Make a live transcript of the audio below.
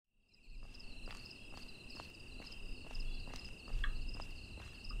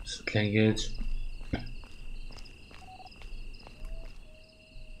Kein Geld.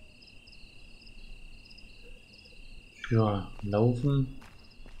 Ja, laufen.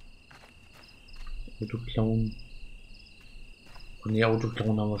 Auto klauen. Und die Auto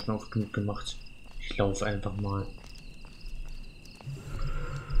klauen haben wir schon oft genug gemacht. Ich laufe einfach mal.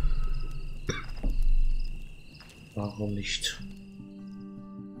 Warum nicht?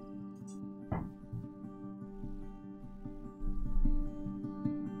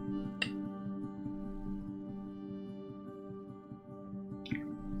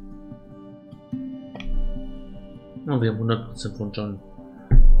 Oh, wir haben 100% von John.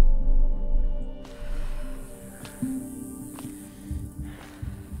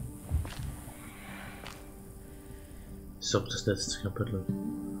 Ist auch das letzte Kapitel.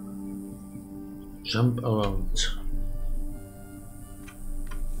 Jump around.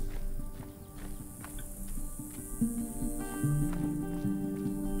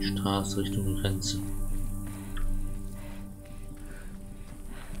 Straße Richtung Grenze.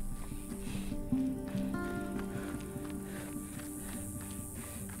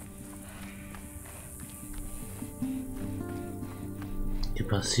 Hier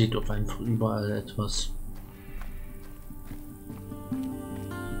passiert auf einfach überall etwas.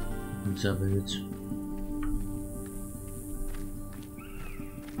 In dieser Welt.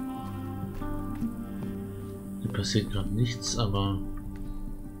 Hier passiert gerade nichts, aber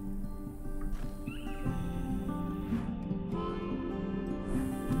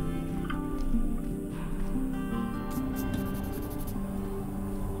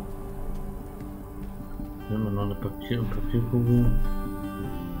hier haben wir noch eine Papierkugel.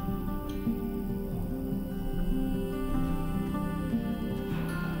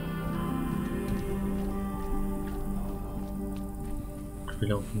 Wir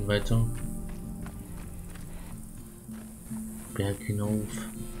laufen weiter. Berg hinauf.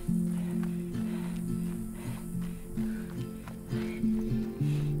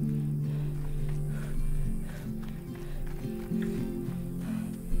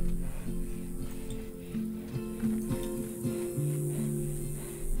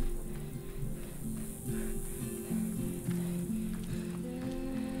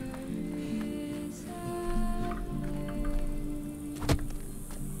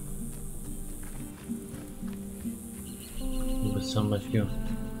 Was haben wir hier?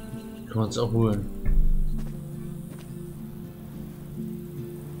 Können wir uns erholen.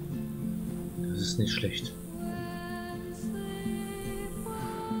 Das ist nicht schlecht.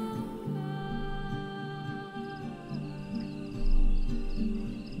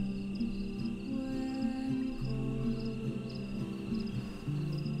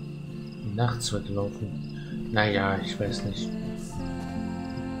 Nachts heute laufen. Naja, ich weiß nicht.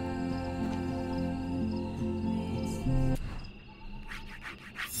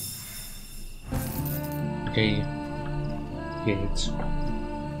 Okay, geht's.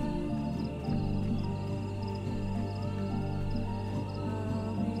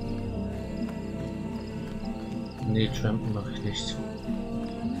 Nee, Trampen mache ich nicht.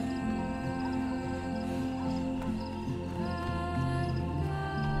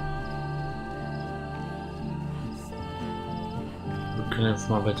 Wir können einfach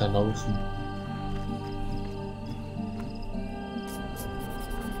mal weiter laufen.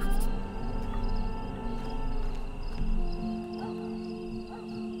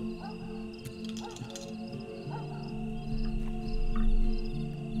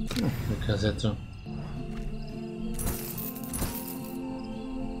 Kassette.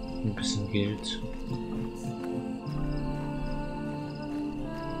 Ein bisschen Geld.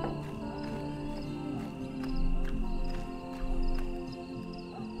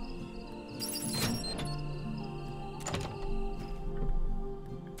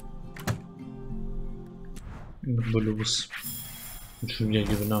 Los. Und schon wieder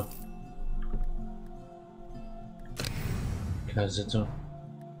Gewinner. Kassette.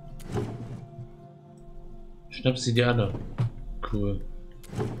 Schnapp sie dir alle. Cool.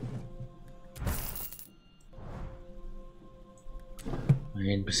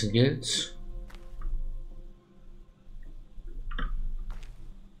 Ein bisschen Geld.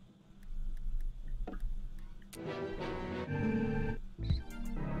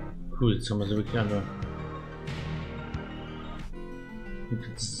 Cool, jetzt haben wir sie wirklich alle. Und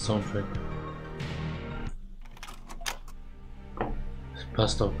jetzt Soundtrack. Das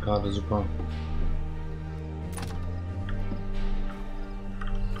passt auch gerade super.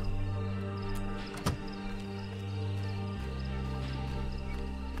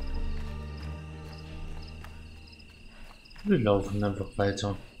 Wir laufen einfach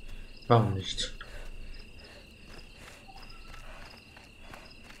weiter. Warum nicht?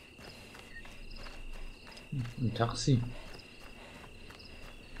 Ein Taxi.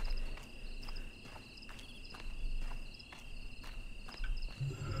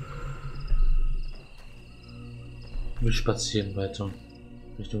 Wir spazieren weiter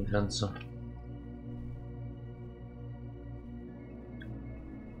Richtung Grenze.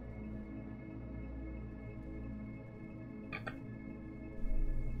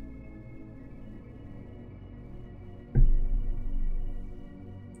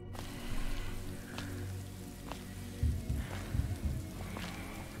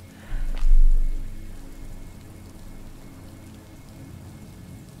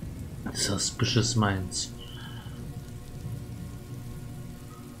 Suspicious Minds.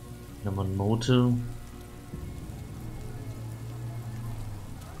 Ja, man Mote.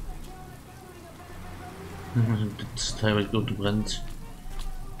 Das teilweise Auto brennt.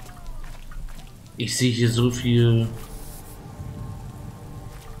 Ich sehe hier so viel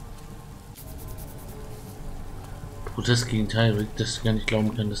Protest gegen Teilweg, dass ich gar nicht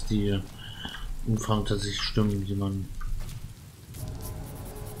glauben kann, dass die Umfang tatsächlich stimmen, die man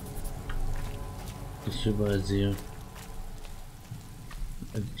ich überall sehe,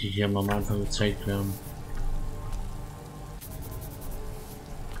 die hier am Anfang gezeigt werden.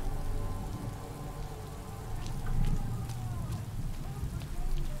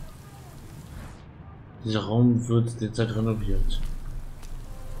 Dieser Raum wird derzeit renoviert.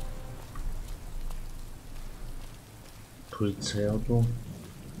 Polizeiauto,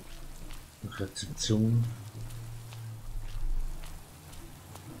 Rezeption.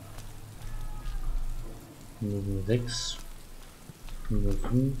 Nummer 6, Nummer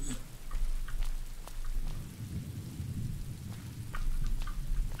 5.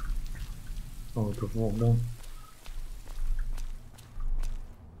 Autoformer.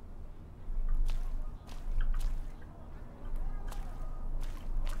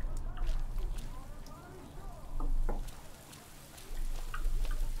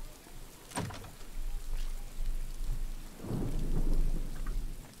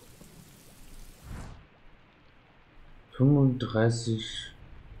 ...35...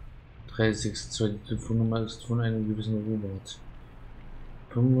 362, die Telefonnummer ist von einem gewissen Robert.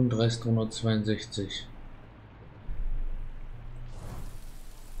 35 362.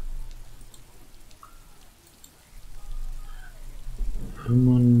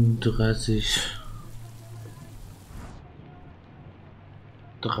 ...35...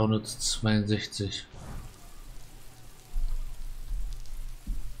 362.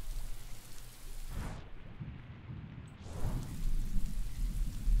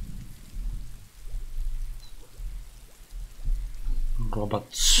 Robert.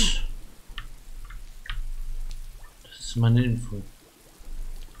 Das ist meine Info.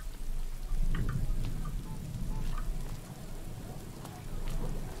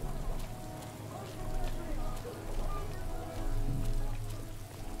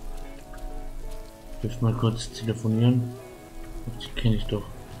 Ich will mal kurz telefonieren. Die kenne ich doch.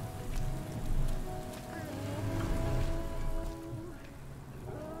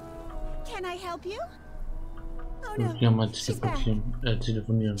 Can I help you? Oh Ich no, will mal she's back.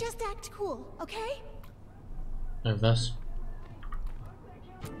 telefonieren. Just act cool, okay? Was?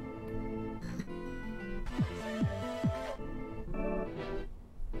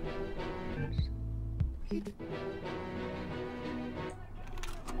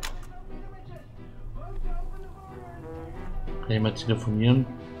 Kann ich mal telefonieren?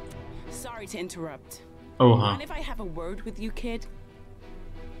 Sorry to interrupt. Oha. Mind if I have a word with you, kid?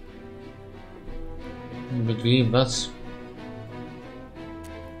 Mit wem? Was?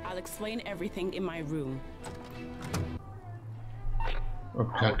 I'll explain everything in my room. Oh,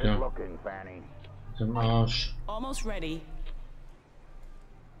 Kacke. Im Arsch. Almost ready.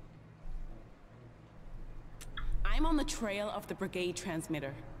 I'm on the trail of the brigade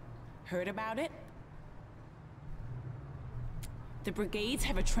transmitter. Heard about it? The brigades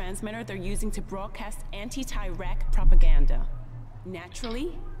have a transmitter they're using to broadcast anti-Iraq propaganda.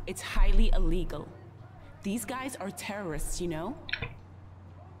 Naturally, it's highly illegal. These guys are terrorists, you know?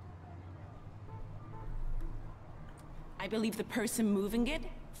 I believe the person moving it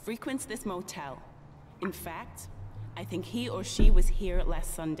frequents this motel. In fact, I think he or she was here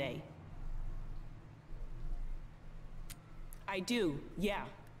last Sunday. I do, yeah.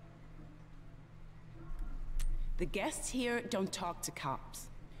 The guests here don't talk to cops.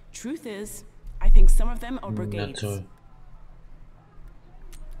 Truth is, I think some of them are brigades.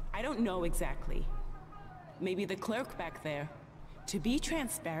 I don't know exactly. Maybe the clerk back there. To be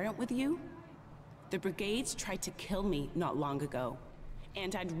transparent with you, the brigades tried to kill me not long ago.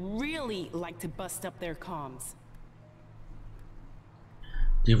 And I'd really like to bust up their comms.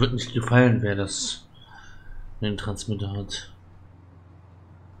 Dir wird nicht gefallen, wer das den Transmitter hat.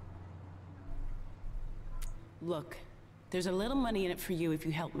 Look, there's a little money in it for you if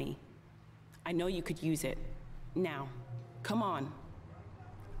you help me. I know you could use it. Now, come on.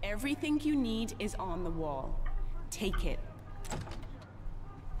 Everything you need is on the wall. Take it.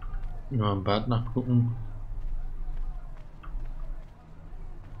 Nur im Bad nachgucken.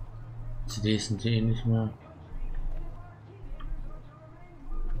 CDs sind hier eh nicht mehr.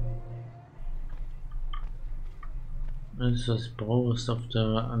 Alles, was ich brauche, ist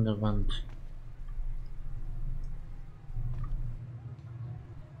an der Wand.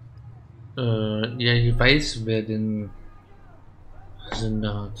 Ja, ich weiß, wer den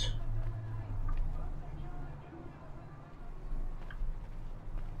Sender hat.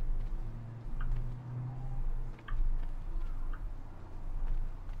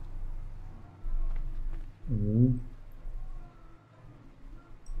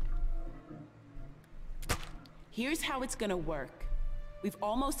 Here's how it's gonna work. We've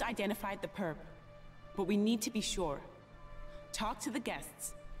almost identified the perp, but we need to be sure. Talk to the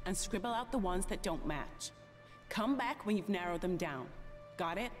guests and scribble out the ones that don't match. Come back when you've narrowed them down.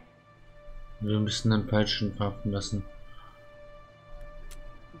 Got it? Wir müssen den Falschen verhaften lassen.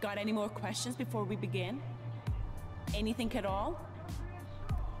 Got any more questions before we begin? Anything at all?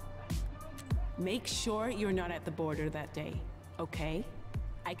 Make sure you're not at the border that day, okay?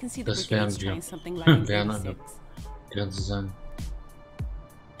 I can see the brigades trying something like an werden an der Grenze sein.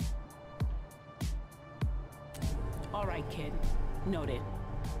 All right, kid. Noted.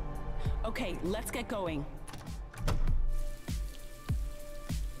 Okay, let's get going.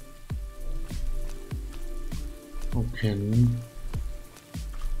 Okay.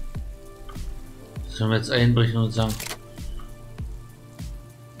 Sollen wir jetzt einbrechen und sagen?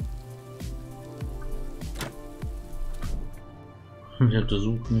 Wir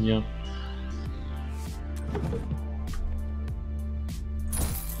untersuchen hier.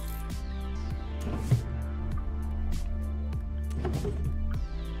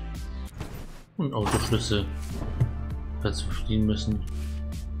 Und Autoschlüssel, falls wir fliehen müssen.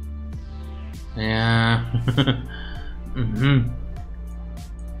 Ja. Mhm.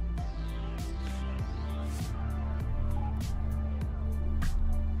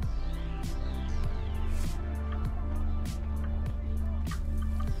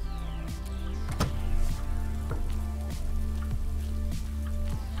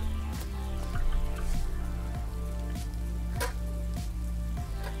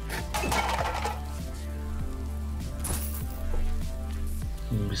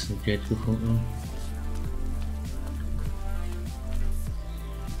 Ein bisschen Geld gefunden.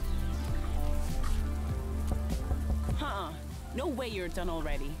 No way you're done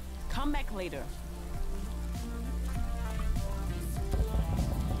already. Come back later.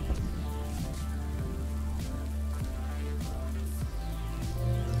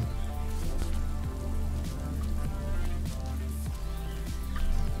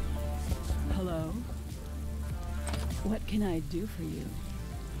 Hello? What can I do for you?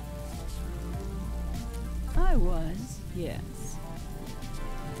 I was, yes.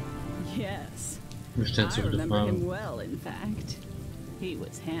 Yes. I remember him well, in fact. He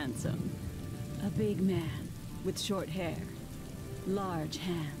was handsome. A big man with short hair, large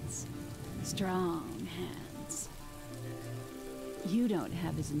hands, strong hands. You don't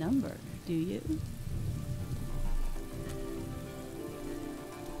have his number, do you?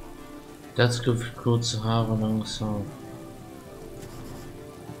 Das gibt kurze Haare, langes Haar.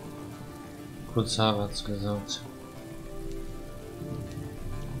 Kurze Haare hat's gesagt.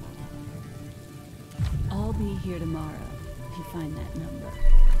 I'll be here tomorrow if you find that number.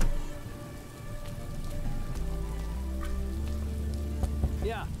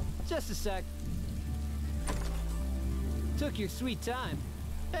 Yeah, just a sec. Took your sweet time.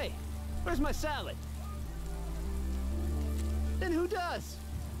 Hey, where's my salad? Then who does?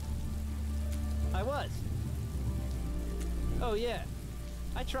 I was. Oh yeah,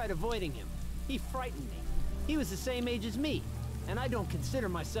 I tried avoiding him. He frightened me. He was the same age as me, and I don't consider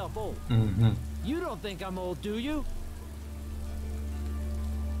myself old. You don't think I'm old, do you?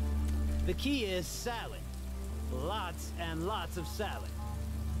 The key is salad. Lots and lots of salad.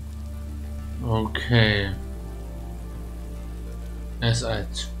 Okay. Er ist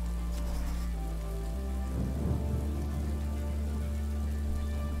alt.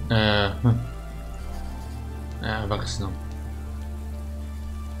 Erwachsener.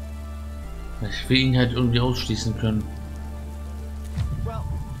 Ich will ihn halt irgendwie ausschließen können. Well,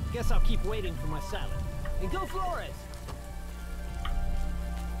 guess I'll keep waiting for my salad. And go Flores!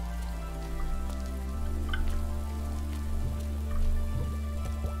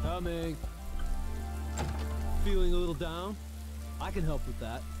 Coming. Feeling a little down? I can help with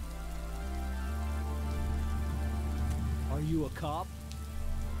that. Are you a cop?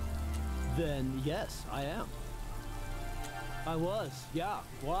 Then yes, I am. I was, yeah.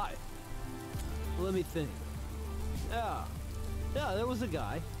 Why? Let me think. Yeah, there was a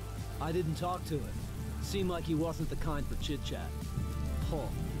guy. I didn't talk to him. Seemed like he wasn't the kind for chit-chat. Oh,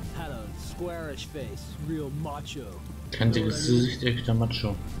 had a squarish face, real macho. Kantiges Gesicht, echter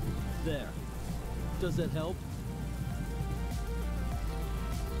Macho. There. Does that help?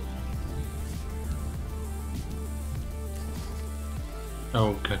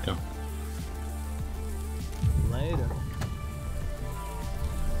 Oh, Kacke. Later.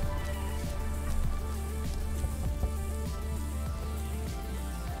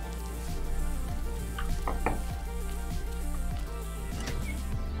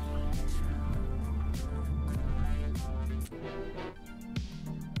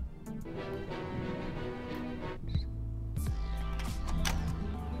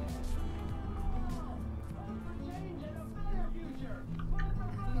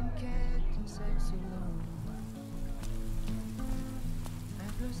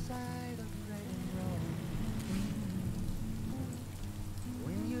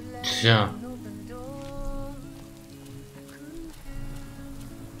 Tja.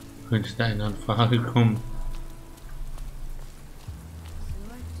 Könnte da einer in Frage kommen?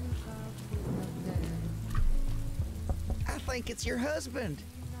 I think it's your husband.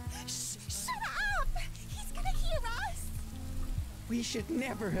 Shut up! He's gonna hear us! We should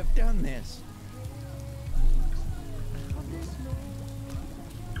never have done this.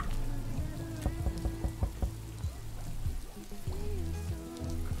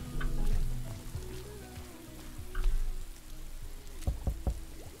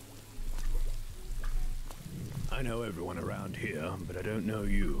 I know everyone around here, but I don't know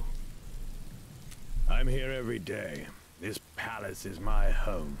you. I'm here every day. This palace is my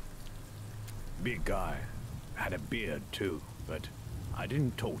home. Big guy. Had a beard too, but I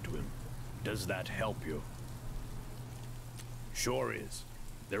didn't talk to him. Does that help you? Sure is.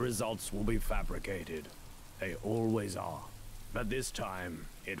 The results will be fabricated. They always are. But this time,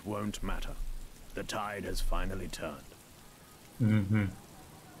 it won't matter. The tide has finally turned.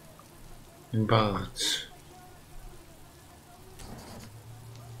 Bart.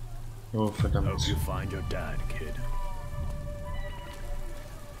 Oh, verdammt. Hope you find your dad, kid.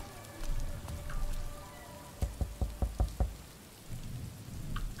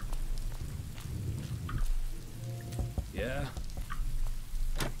 Yeah?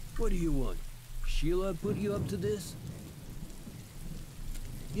 What do you want? Sheila put you up to this?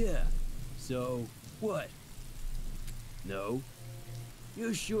 Yeah. So, what? No?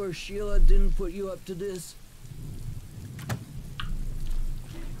 You sure Sheila didn't put you up to this?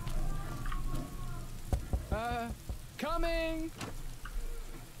 Coming!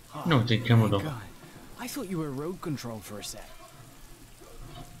 No, den kennen wir doch. God, I thought you were road control for a sec.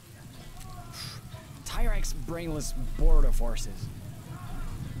 Tyrex brainless border forces.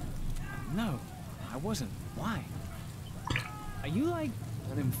 No, I wasn't. Why? Are you like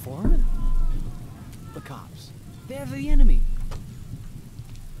an informant? The cops. They're the enemy.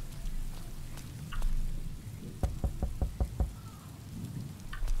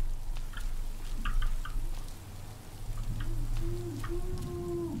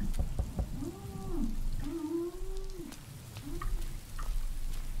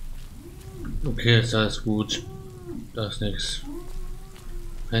 Okay, ist alles gut. Da ist nichts.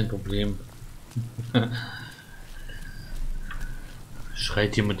 Kein Problem.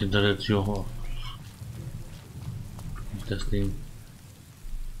 Schreit jemand hinter der Tür hoch. Nicht das Ding.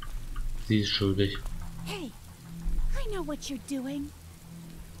 Sie ist schuldig. Hey, I know what you're doing.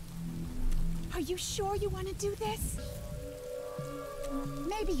 Are you sure you want to do this?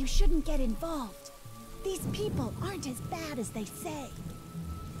 Maybe you shouldn't get involved. These people aren't as bad as they say.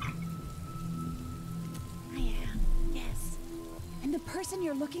 I am, yes. And the person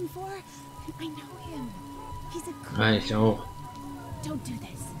you're looking for, I know him. He's a good Ah, ich auch. Don't do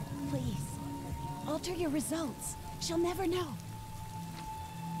this, please. Alter your results. She'll never know.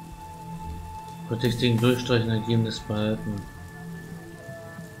 Verdächtigen durchstreichen, Ergebnis behalten.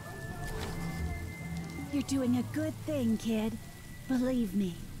 You're doing a good thing, kid. Believe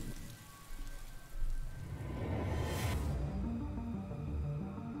me.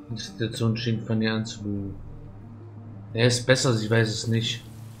 Die Situation schien von ihr anzulügen. Er ist besser, sie weiß es nicht.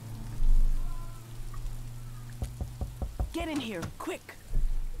 Get in here, quick!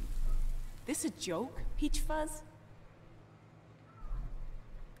 This a joke, Peach Fuzz?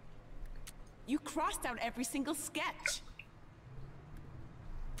 You crossed out every single sketch.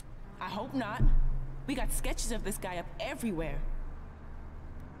 I hope not. We got sketches of this guy up everywhere.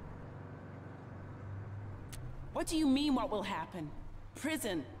 What do you mean what will happen?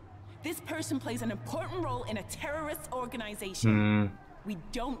 Prison. This person plays an important role in a terrorist organization. We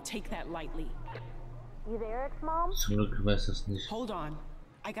don't take that lightly. You there, ex-mom? Zum Glück weiß es nicht. Hold on.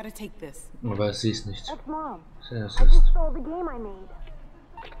 I gotta take this. Aber sie ist nicht. Ex-mom, Es I ist. just stole the game I made.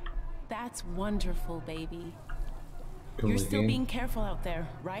 That's wonderful, baby. Können You're wir still gehen? being careful out there,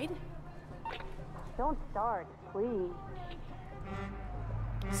 right? Don't start, please.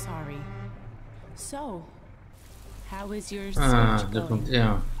 Sorry. So, how is your Ah, search da kommt going?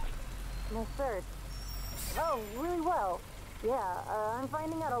 er. My search. Oh, really well. Yeah, I'm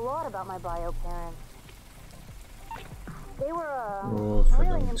finding out a lot about my bio parents. They were, Oh,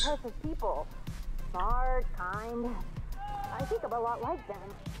 really verdammt. impressive people. Smart, kind. I think I'm a lot like them.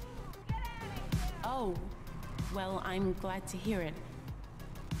 Oh, well, I'm glad to hear it.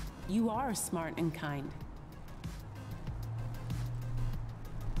 You are smart and kind.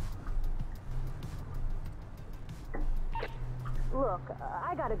 Look,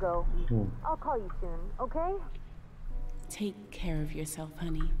 I gotta go. I'll call you soon, okay? Take care of yourself,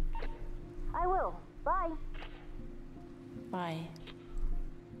 honey. I will. Bye. Bye.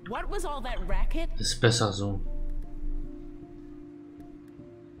 What was all that racket? Ist besser so.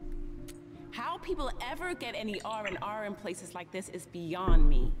 How people ever get any R&R in places like this is beyond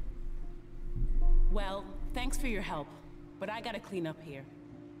me. Well, thanks for your help, but I gotta clean up here.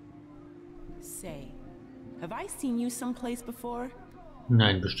 Say, have I seen you someplace before?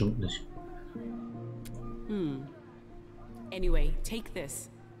 Nein, bestimmt nicht. Anyway, take this.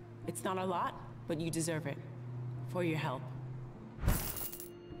 It's not a lot, but you deserve it. For your help.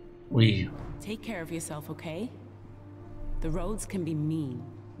 Ui. Take care of yourself, okay? The roads can be mean.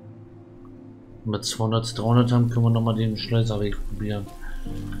 Mit 200, 300 haben können wir nochmal den Schleuserweg probieren.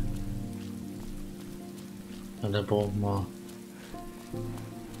 Ja, da brauchen wir.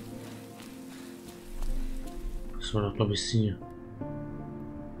 Das war doch, glaube ich, sie.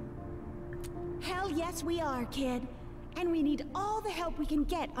 Hell yes, we are, kid. And we need all the help we can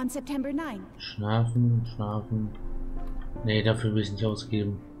get on September 9th. Schlafen, schlafen. Nee, dafür will ich nicht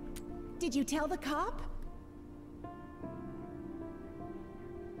ausgeben. Did you tell the cop?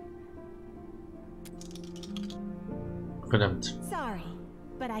 Verdammt. Sorry,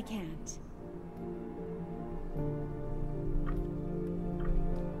 but I can't.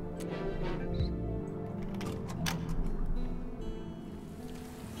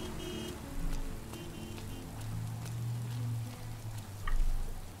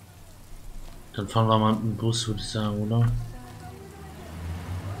 Dann fahren wir mal mit dem Bus, würde ich sagen, oder? Haben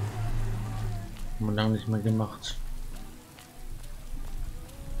wir lange nicht mehr gemacht.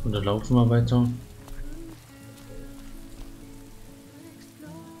 Oder laufen wir weiter?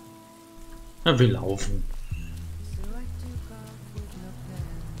 Ja, wir laufen.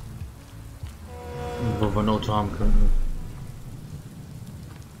 Und wo wir ein Auto haben könnten.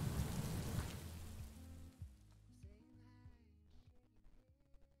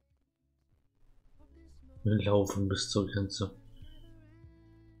 Wir laufen bis zur Grenze.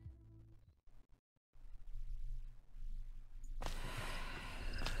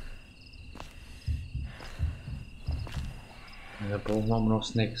 Da brauchen wir aber noch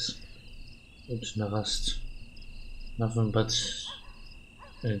Snacks. Und eine Rast. Nothing but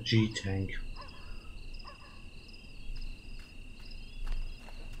a G-Tank.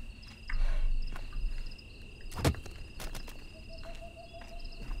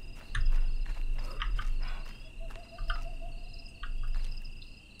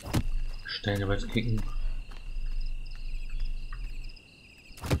 Steine weit kicken.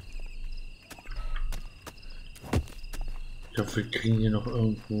 Ich hoffe, wir kriegen hier noch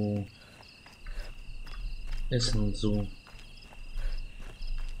irgendwo Essen und so.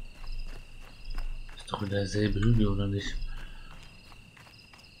 Ist doch wieder derselbe Hügel, oder nicht?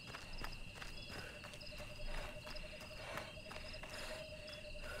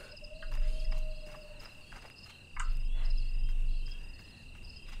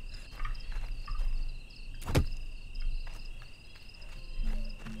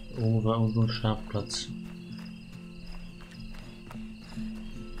 Oben war irgendwo ein Schlafplatz.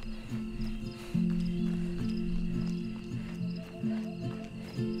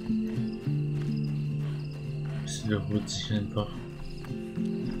 Es wiederholt sich einfach.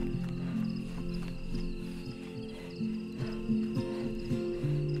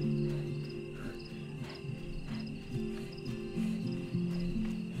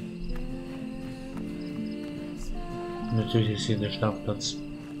 Natürlich ist hier der Schlafplatz.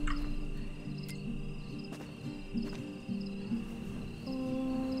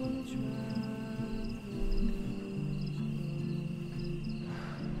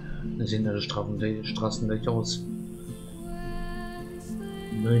 sehen alle Straßen gleich aus.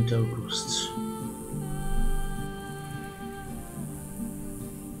 9. August.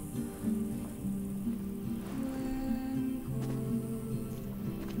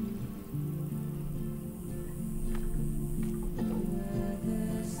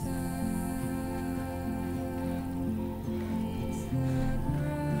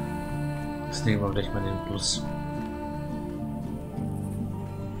 Jetzt nehmen wir gleich mal den Bus.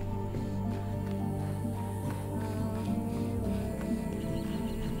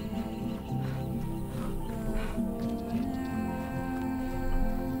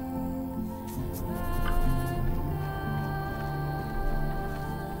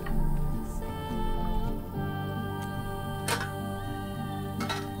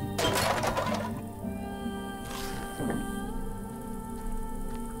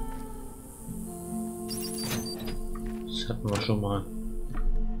 Das hatten wir schon mal.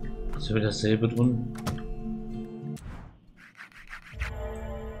 Ist ja wieder dasselbe drin.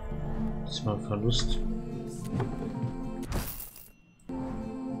 Das ist mal ein Verlust.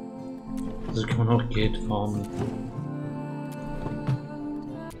 Also kann man auch Geld farmen.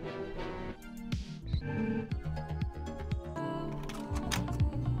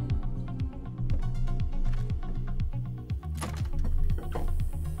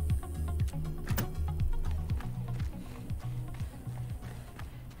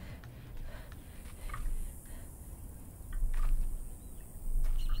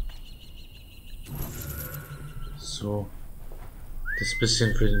 So, das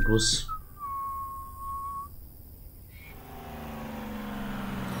bisschen für den Bus.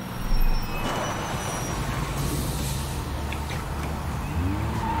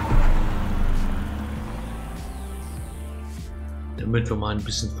 Damit wir mal ein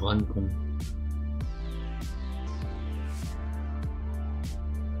bisschen vorankommen.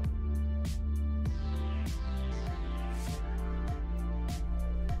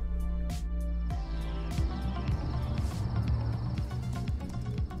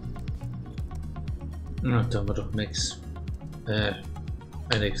 Na, da haben wir doch Max.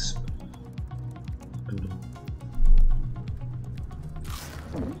 Alex. Genau.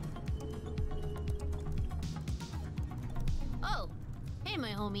 Oh, hey my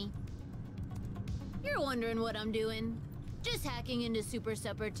homie. You're wondering what I'm doing. Just hacking into Super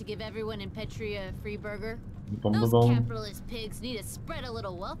Supper to give everyone in Petria a free burger. Those capitalist pigs need to spread a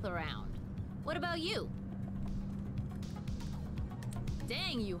little wealth around. What about you?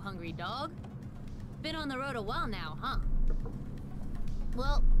 Dang, you hungry dog. Been on the road a while now, huh?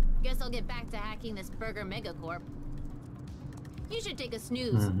 Well, guess I'll get back to hacking this burger megacorp. You should take a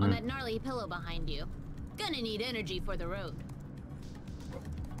snooze on that gnarly pillow behind you. Gonna need energy for the road.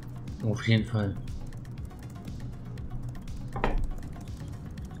 Auf jeden Fall.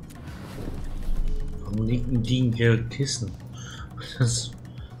 Warum liegen die hier Kissen? Das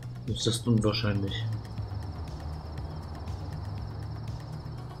ist unwahrscheinlich.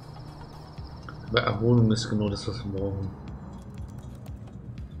 Aber Erholung ist genau das, was wir brauchen.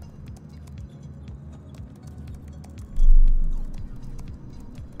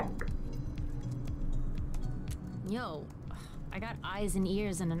 Yo, I got eyes and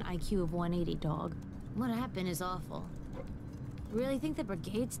ears and an IQ of 180, dog. What happened is awful. Really think the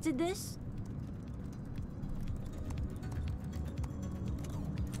brigades did this?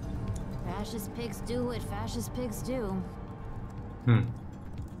 Fascist pigs do what fascist pigs do.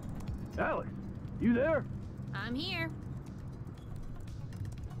 Alex, you there? I'm here.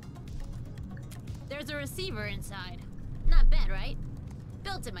 There's a receiver inside. Not bad, right?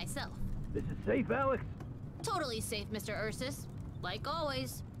 Built it myself. This is safe, Alex? Totally safe, Mr. Ursus. Like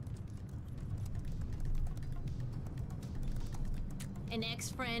always. An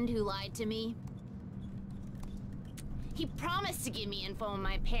ex-friend who lied to me. He promised to give me info on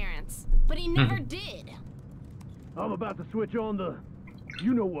my parents, but he never did. I'm about to switch on the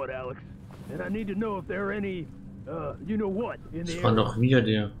you-know-what, Alex. And I need to know if there are any, you-know-what in the area. Das war doch wir,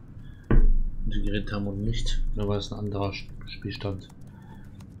 der integriert haben und nicht. Da war es ein anderer Spielstand.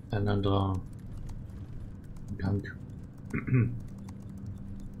 Ein anderer Gang.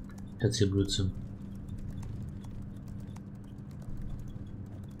 Jetzt hier Blödsinn.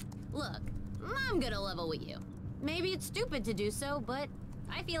 Look, I'm gonna level with you. Maybe it's stupid to do so, but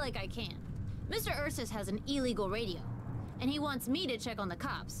I feel like I can. Mr. Ursus has an illegal radio, and he wants me to check on the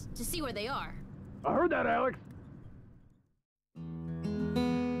cops to see where they are. I heard that, Alex.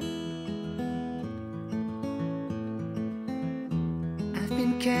 I've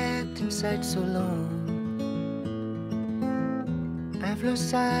been kept inside so long. I've lost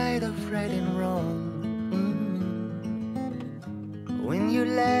sight of right and wrong. When you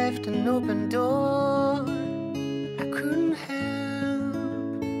left an open door, I couldn't help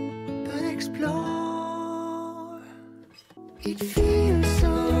but explore. It feels so